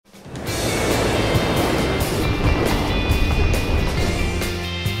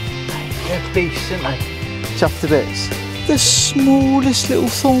beasts, aren't they? Chuffed to bits. The smallest little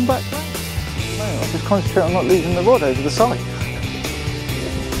thornback. I'll just concentrate on not leaving the rod over the side.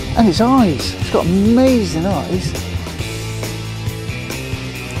 And its eyes. It's got amazing eyes.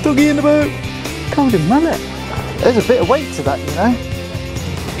 Doggy in the boat. Covered in mullet. There's a bit of weight to that, you know.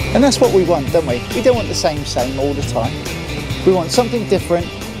 And that's what we want, don't we? We don't want the same all the time. We want something different,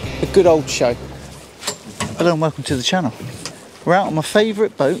 a good old show. Hello and welcome to the channel. We're out on my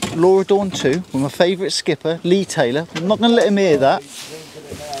favourite boat, Laura Dawn 2, with my favourite skipper, Leigh Taylor. I'm not going to let him hear that.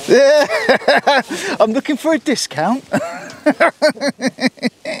 I'm looking for a discount.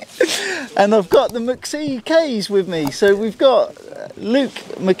 And I've got the McKs with me. So we've got Luke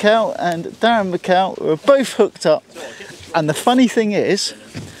Mckell and Darren Mckell, who are both hooked up. And the funny thing is,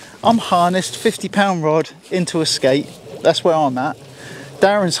 I'm harnessed £50 rod into a skate. That's where I'm at.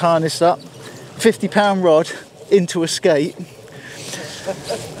 Darren's harnessed up £50 rod into a skate.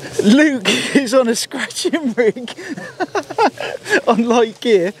 Luke is on a scratching rig on light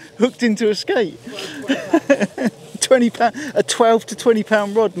gear, hooked into a skate. £20, a 12 to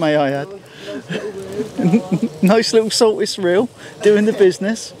 £20 rod, may I add. Nice little saltwater reel, doing the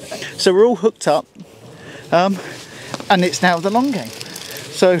business. So we're all hooked up, and it's now the long game.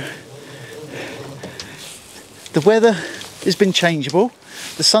 So the weather has been changeable.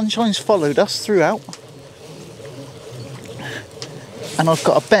 The sunshine's followed us throughout. And I've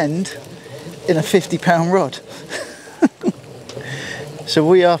got a bend in a £50 rod. So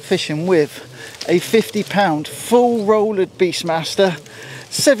we are fishing with a £50 full rollered Beastmaster,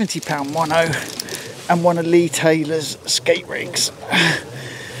 £70 mono, and one of Leigh Taylor's skate rigs.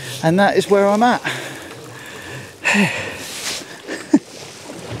 And that is where I'm at.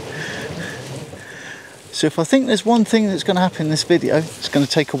 So if I think there's one thing that's going to happen in this video, it's going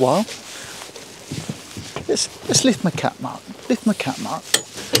to take a while. Let's lift my cap mark. Lift my cap mark,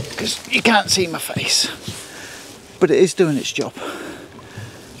 because you can't see my face, but it is doing its job.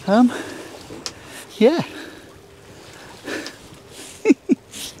 Yeah.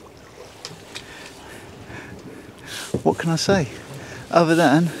 What can I say other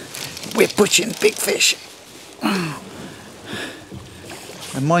than we're butching big fish? And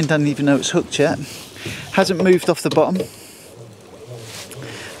mine doesn't even know it's hooked yet. Hasn't moved off the bottom.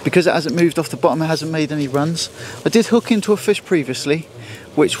 Because it hasn't moved off the bottom, it hasn't made any runs. I did hook into a fish previously,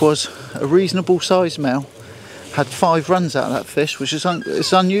 which was a reasonable sized male. Had 5 runs out of that fish, which is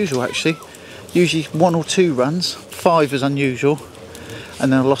it's unusual actually. Usually 1 or 2 runs, 5 is unusual.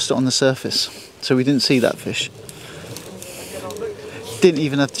 And then I lost it on the surface, so we didn't see that fish. Didn't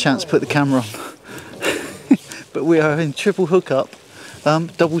even have the chance to put the camera on. But we are in triple hookup,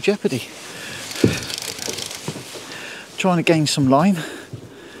 double jeopardy. Trying to gain some line.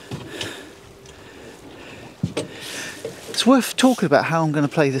 It's worth talking about how I'm going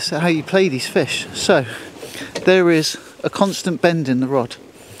to play this, how you play these fish. So there is a constant bend in the rod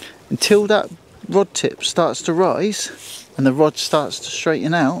until that rod tip starts to rise and the rod starts to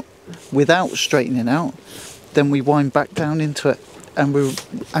straighten out. Without straightening out, then we wind back down into it and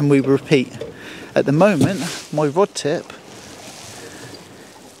we repeat. At the moment, my rod tip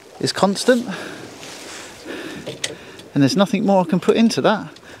is constant, and there's nothing more I can put into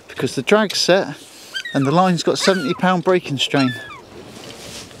that because the drag's set. And the line's got £70 breaking strain.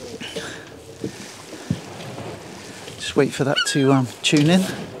 Just wait for that to tune in.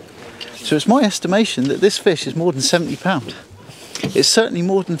 So it's my estimation that this fish is more than £70. It's certainly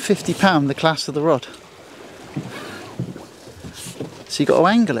more than £50 the class of the rod. So you've got to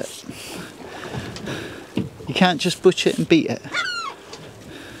angle it. You can't just butch it and beat it.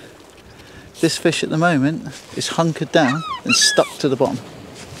 This fish at the moment is hunkered down and stuck to the bottom.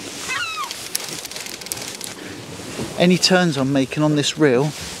 Any turns I'm making on this reel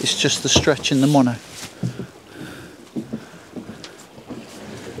is just the stretch in the mono.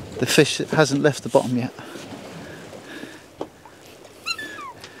 The fish hasn't left the bottom yet.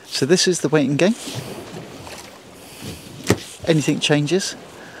 So this is the waiting game. Anything changes,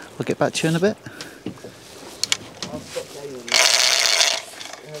 I'll get back to you in a bit.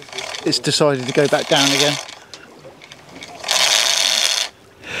 It's decided to go back down again.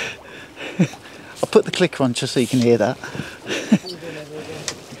 I'll put the clicker on just so you can hear that.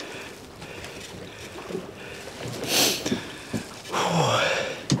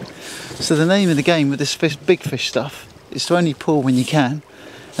 So the name of the game with this fish, big fish stuff is to only pull when you can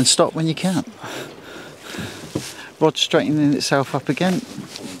and stop when you can't. Rod straightening itself up again.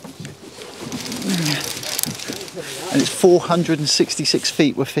 And it's 466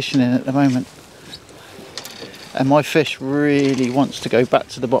 feet we're fishing in at the moment. And my fish really wants to go back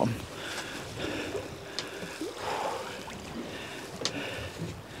to the bottom.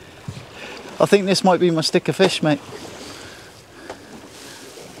 I think this might be my sticker fish, mate.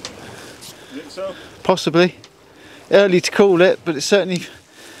 You think so? Possibly. Early to call it, but it certainly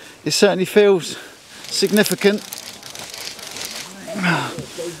feels significant.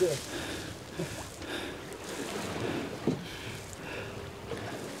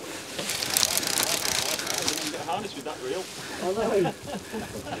 Harness with that reel. I know.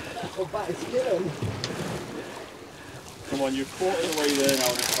 Oh, but it's killing. Come on, you're a quarter of the way there now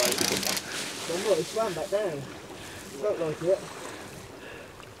in this fight. So what, it swam back down. It felt like it.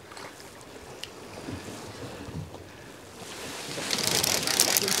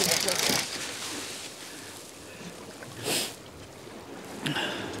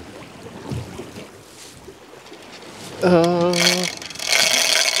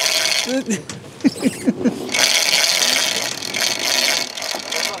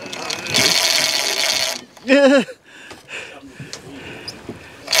 Yeah.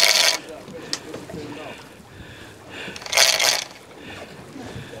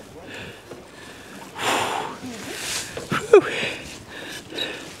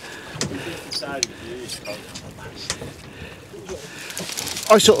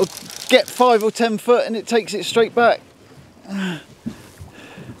 I sort of get 5 or 10 foot and it takes it straight back. I'm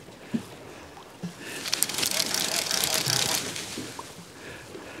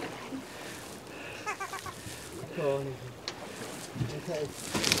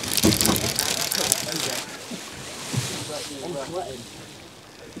sweating.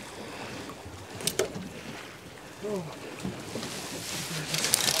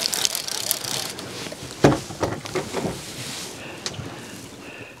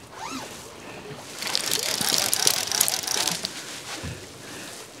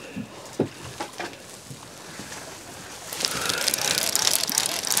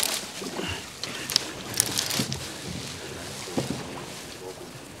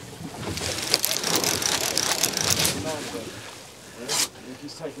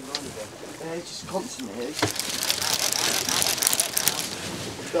 It's just constantly is.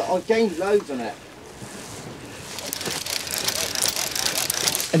 But I gained loads on it.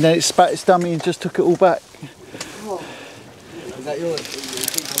 And then it spat its dummy and just took it all back. Oh. Is that yours?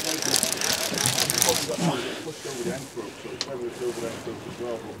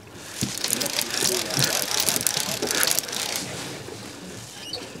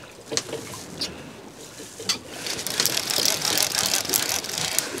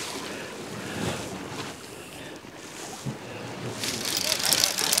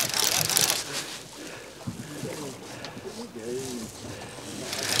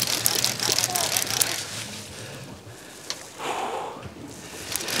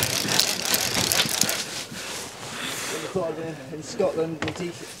 In Scotland, in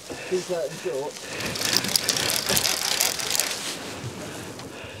t-shirt and shorts.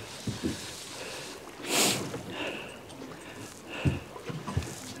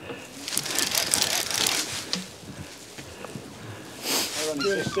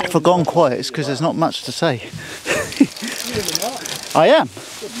 If I've gone quiet, it's because there's not much to say. I am.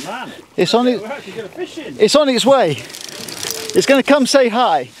 Good man. It's on its. We're actually going to fish in. It's on its way. It's going to come say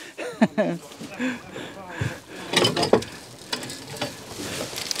hi.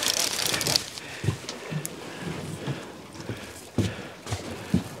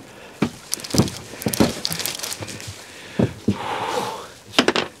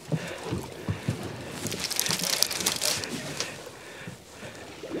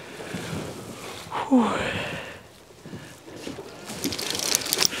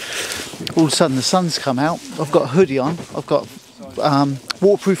 All of a sudden the sun's come out. I've got a hoodie on. I've got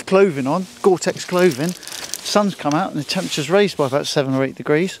waterproof clothing on, Gore-Tex clothing. Sun's come out and the temperature's raised by about 7 or 8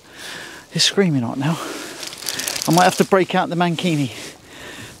 degrees. It's screaming hot now. I might have to break out the mankini.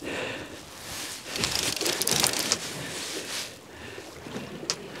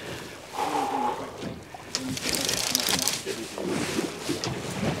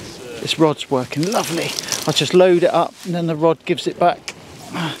 This rod's working lovely. I just load it up and then the rod gives it back.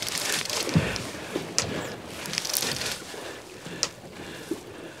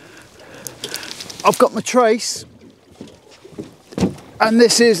 I've got my trace and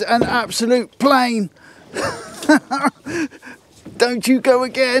this is an absolute plane. Don't you go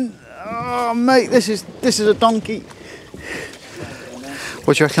again. Oh mate, this is a donkey.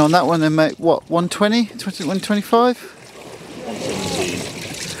 What do you reckon on that one then, mate? What, 120? 125?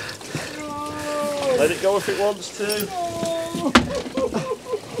 Let it go if it wants to.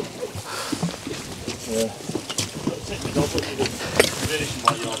 Yeah. Take the dog with you. Finish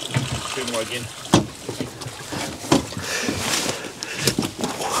my yard. Swim wagon.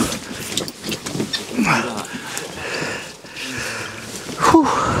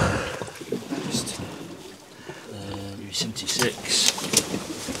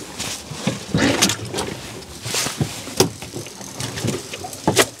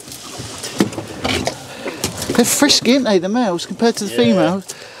 They're frisky, aren't they, the males, compared to the females?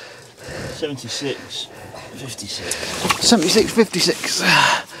 76, 56. 76, 56.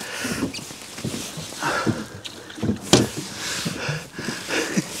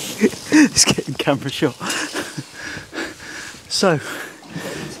 It's getting camera shot. So,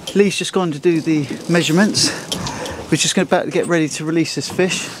 Leigh's just gone to do the measurements. We're just about to get ready to release this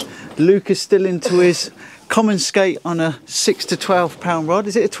fish. Luke is still into his common skate on a 6 to 12 pound rod.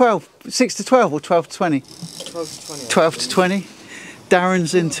 Is it a 12? 6 to 12 or 12 to 20? 12 to 20. 12 to 20.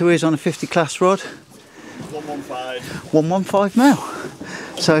 Darren's into his on a 50 class rod. 115. 115 mil.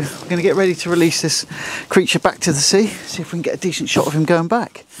 So we're going to get ready to release this creature back to the sea. See if we can get a decent shot of him going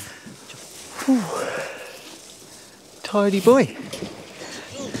back. Whew. Tidy boy.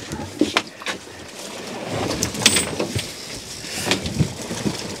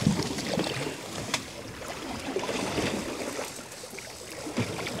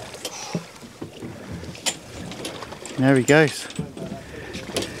 There he goes.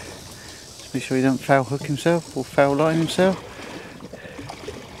 Just make sure he don't foul hook himself or foul line himself.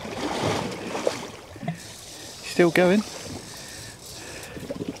 Still going.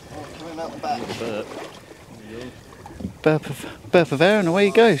 Coming out the back. Burp of air and away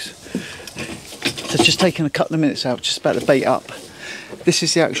he goes. So it's just taken a couple of minutes out, just about to bait up. This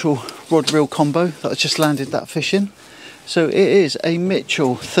is the actual rod reel combo that I just landed that fish in. So it is a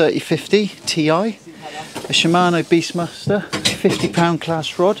Mitchell 3050 Ti, a Shimano Beastmaster 50 pound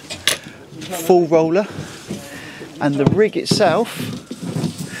class rod, full roller, and the rig itself,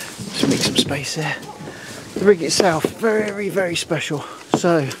 just make some space there. The rig itself, very, very special.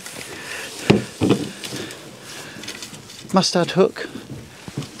 So, mustard hook.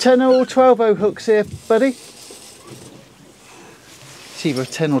 10 or 12 hooks here, buddy. It's either a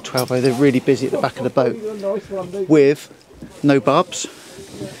 10 or 12. They're really busy at the back of the boat. With no barbs.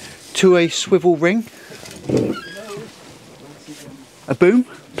 To a swivel ring. A boom,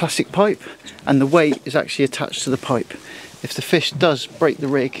 plastic pipe, and the weight is actually attached to the pipe. If the fish does break the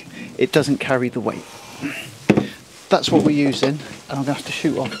rig, it doesn't carry the weight. That's what we're using, and I'm going to have to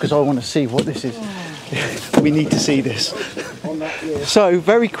shoot off because I want to see what this is. We need to see this. So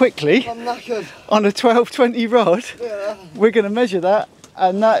very quickly, on a 12-20 rod, we're going to measure that,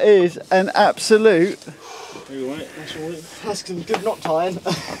 and that is an absolute... That's some good knot tying.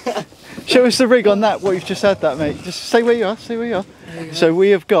 Show us the rig on that, what you've just had that, mate. Just stay where you are, stay where you are. So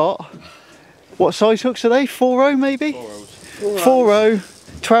we have got, what size hooks are they? 4-0 maybe?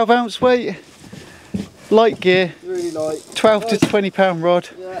 4-0, 12 ounce weight. Light gear, Really light. 12 to 20 pound rod,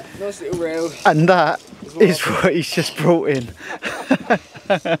 Yeah, nice little reel. and that is what he's just brought in.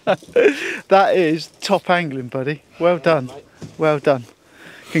 That is top angling, buddy. Well done, well done.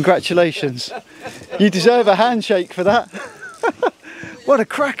 Congratulations. You deserve a handshake for that. What a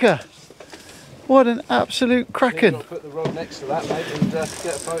cracker. What an absolute cracking. I'll put the rod next to that, mate, and get a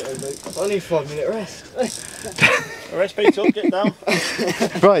photo, Luke. I need 5-minute rest. Rest, bait up, get down.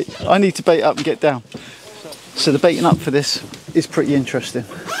 Right, I need to bait up and get down. So the baiting up for this is pretty interesting.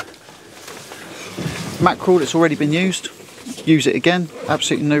 Mackerel that's already been used, use it again.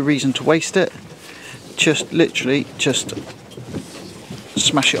 Absolutely no reason to waste it. Just literally just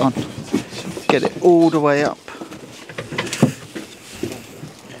smash it on. Get it all the way up.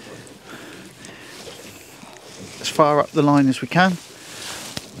 As far up the line as we can.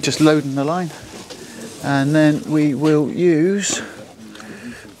 Just loading the line. And then we will use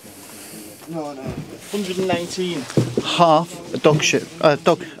 119. half a dogfish. A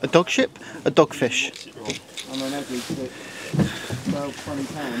dogfish. I'm an ugly stick. 12, 20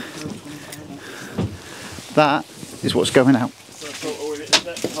 pounds. That is what's going out.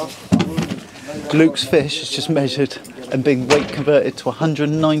 Luke's fish is just measured and being weight converted to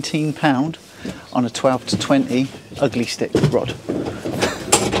 119 pound on a 12 to 20 ugly stick rod.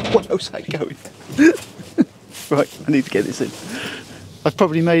 What else is that going? Right, I need to get this in. I've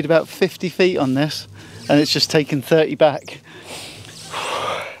probably made about 50 feet on this, and it's just taken 30 back.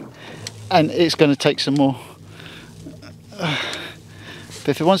 And it's going to take some more. But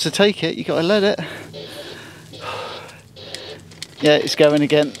if it wants to take it, you've got to let it. Yeah, it's going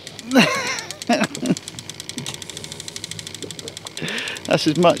again. That's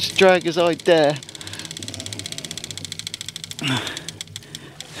as much drag as I dare.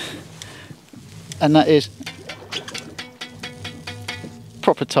 And that is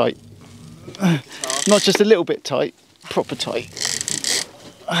proper tight. Not just a little bit tight, proper tight.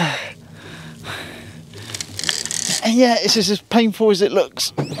 And yeah, it's just as painful as it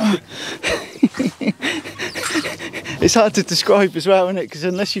looks. It's hard to describe as well, isn't it? Because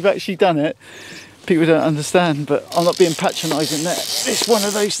unless you've actually done it, people don't understand. But I'm not being patronising there. It's one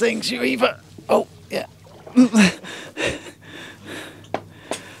of those things you either... Oh, yeah. And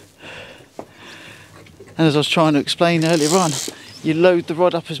as I was trying to explain earlier on, you load the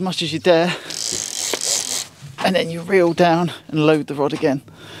rod up as much as you dare, and then you reel down and load the rod again.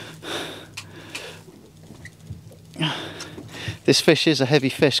 This fish is a heavy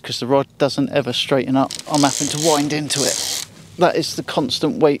fish because the rod doesn't ever straighten up. I'm having to wind into it. That is the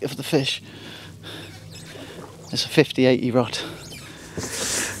constant weight of the fish. It's a 50-80 rod.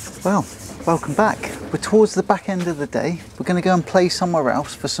 Well, welcome back. We're towards the back end of the day. We're going to go and play somewhere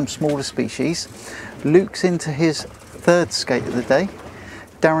else for some smaller species. Luke's into his third skate of the day.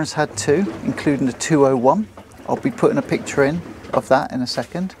 Darren's had two, including the 201. I'll be putting a picture in of that in a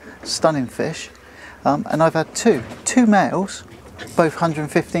second. Stunning fish. And I've had two males, both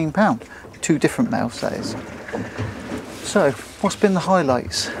 £115. Two different males, that is. So, what's been the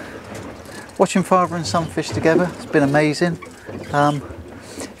highlights? Watching father and son fish together, it's been amazing.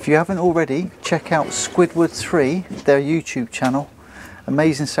 If you haven't already, check out Squidward 3, their YouTube channel.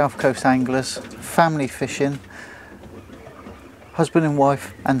 Amazing South Coast anglers, family fishing, husband and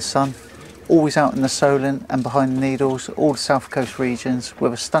wife and son, always out in the Solent and behind the Needles, all the South Coast regions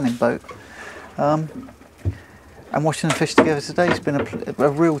with a stunning boat. And watching them fish together today has been a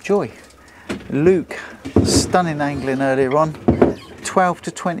real joy. Luke, stunning angling earlier on, 12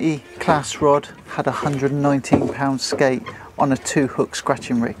 to 20 class rod, had a £119 skate on a 2-hook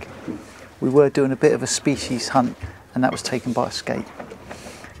scratching rig. We were doing a bit of a species hunt and that was taken by a skate.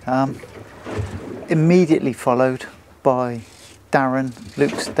 Immediately followed by Darren,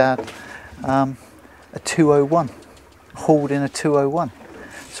 Luke's dad, a 201, hauled in a 201.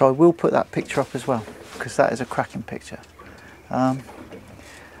 So I will put that picture up as well, because that is a cracking picture.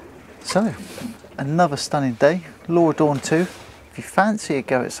 So, another stunning day. Laura Dawn 2. If you fancy a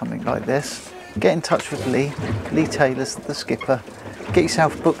go at something like this, get in touch with Leigh Taylor's the skipper. Get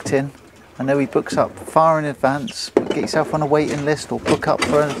yourself booked in. I know he books up far in advance, but get yourself on a waiting list or book up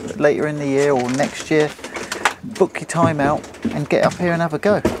for later in the year or next year. Book your time out and get up here and have a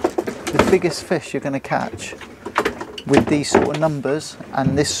go. The biggest fish you're going to catch with these sort of numbers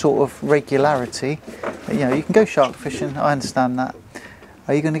and this sort of regularity, you know, you can go shark fishing, I understand that.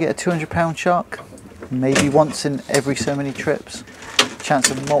 Are you going to get a £200 shark? Maybe once in every so many trips.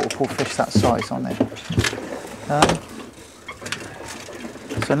 Chance of multiple fish that size on there.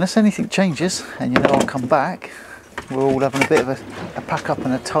 So unless anything changes, and you know I'll come back, we're all having a bit of a pack up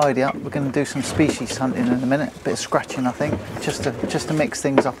and a tidy up. We're going to do some species hunting in a minute, a bit of scratching I think, just to mix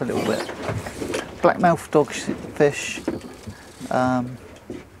things up a little bit. Blackmouth dogfish,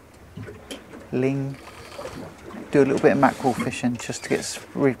 ling, do a little bit of mackerel fishing just to get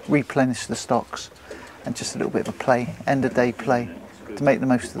replenish the stocks, and just a little bit of a play, end of day play, to make the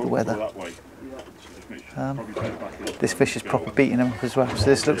most of the weather. This fish is proper beating him as well, so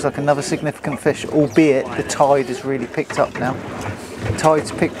this looks like another significant fish, albeit the tide has really picked up now. The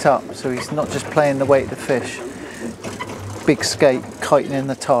tide's picked up, so he's not just playing the weight of the fish. Big skate kiting in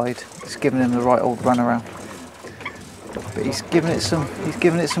the tide, it's giving him the right old run around. But he's giving it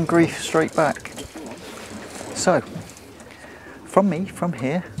some grief straight back. So, from me, from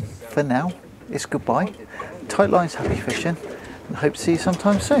here, for now, it's goodbye. Tight lines, happy fishing, and I hope to see you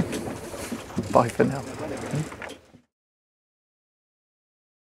sometime soon. Bye for now.